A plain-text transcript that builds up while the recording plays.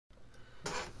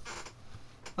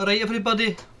Alright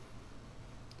everybody,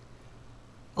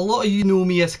 a lot of you know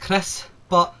me as Chris,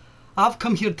 but I've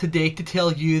come here today to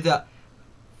tell you that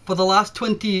for the last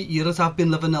 28 years I've been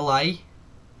living a lie.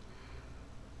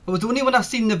 It was only when I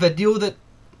seen the video that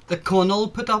Connell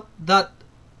put up that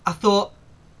I thought,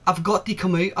 I've got to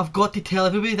come out, I've got to tell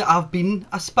everybody that I've been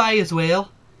a spy as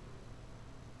well.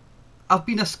 I've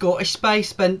been a Scottish spy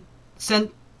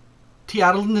sent to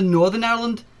Ireland and Northern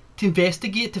Ireland to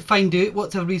investigate, to find out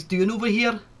what everybody's doing over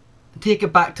here and take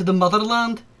it back to the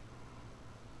motherland.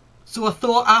 So I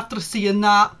thought after seeing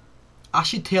that I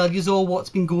should tell you all what's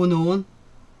been going on.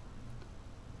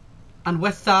 And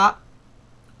with that,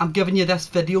 I'm giving you this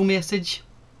video message.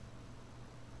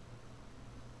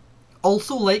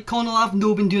 Also, like Connell, I've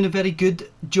not been doing a very good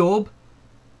job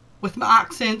with my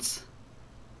accents,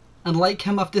 and like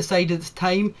him I've decided it's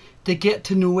time to get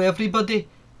to know everybody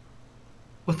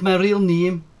with my real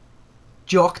name,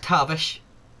 Jock Tavish.